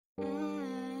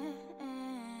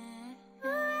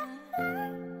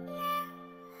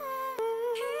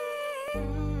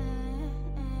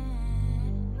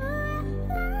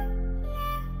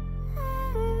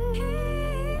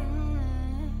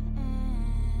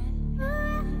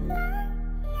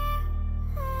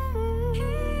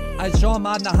I show him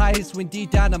I'm the highest when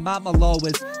deep down I'm at my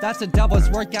lowest. That's the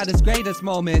devil's work at his greatest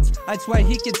moments. I swear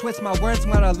he can twist my words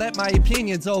when I let my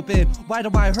opinions open. Why do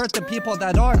I hurt the people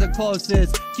that are the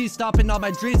closest? Keep stopping all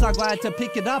my dreams, I'm glad to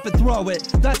pick it up and throw it.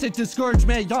 That's a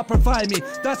discouragement y'all provide me.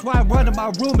 That's why I run in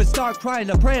my room and start crying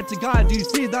to pray up to God. Do you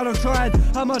see that I'm trying?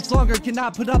 How much longer can I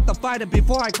put up the fight? And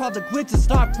before I call the quits and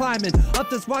stop climbing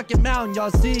up this rocket mountain, y'all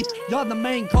see? Y'all the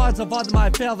main cause of all of my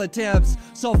failed attempts.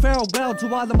 So farewell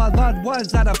to all of my loved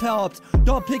ones that have helped.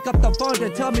 Don't pick up the phone to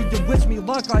tell me you wish me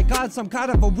luck like I'm some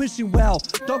kind of a wishing well.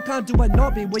 Don't come to annoy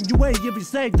me when you ain't even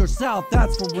saved yourself,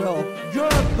 that's for real.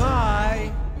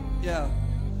 Goodbye. Yeah.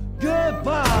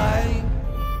 Goodbye.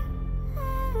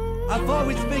 I've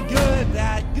always been good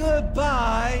at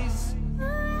goodbyes.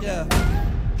 Yeah.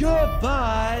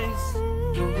 Goodbyes.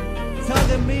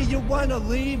 Telling me you wanna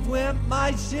leave when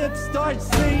my ship starts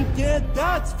sinking,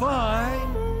 that's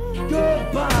fine.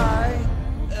 Goodbye.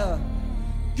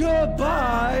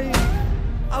 Goodbye.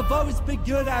 I've always been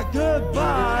good at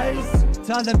goodbyes.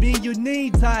 Telling me you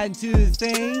need time to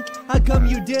think. How come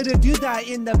you didn't do that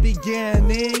in the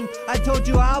beginning? I told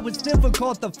you I was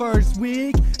difficult the first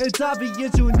week. It's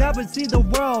obvious you never see the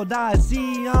world I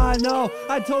see. I know,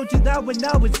 I told you that when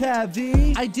I was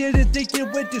heavy. I didn't think it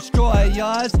would destroy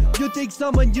us. You think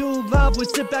someone you love would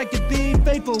sit back and be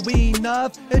faithful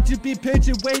enough and just be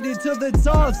patient waiting till it's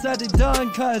all said and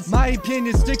done? Cause my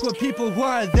opinions stick with people who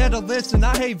are there to listen.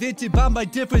 I hate venting about my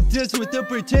differences with them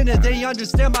pretending they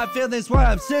understand my feelings while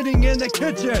I'm sitting in the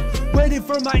kitchen waiting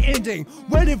for my ending,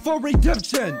 waiting for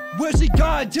redemption, wishing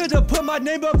God didn't put my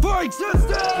name up for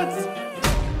existence.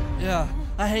 Yeah,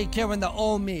 I hate caring the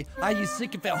old me. I used to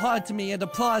give it hard to me and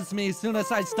applause me as soon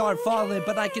as I start falling,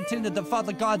 but I continue to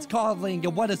follow God's calling.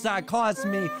 And what does that cost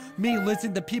me? Me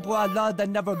losing the people I love that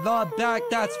never love back,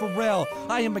 that's for real.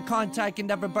 I am in contact in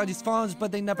everybody's phones,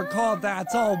 but they never call.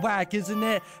 That's all whack, isn't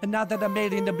it? And now that I'm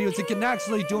made into music and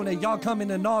actually doing it, y'all coming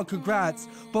and all congrats.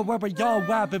 But where were y'all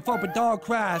at before it all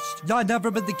crashed? Y'all never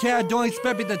really cared, don't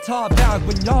expect me to talk back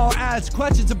when y'all ask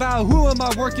questions about who am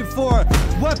I working for?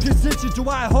 What position do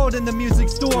I hold in the music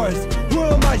stores? Who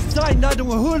am I signing under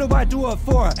and who do I do it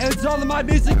for? And it's all of my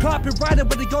music copyrighted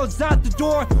when it goes out the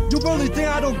door. You really think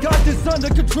I don't got this under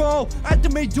control? After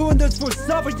me doing this for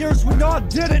 7 years when y'all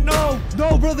didn't know. No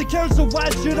one really cares, so why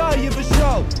should I even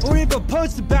show? Or even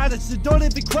post about it, so don't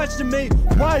even question me.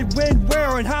 Why, when,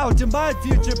 where, and how did my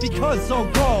future become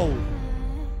so cold?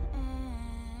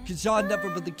 Cause y'all never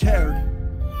really cared.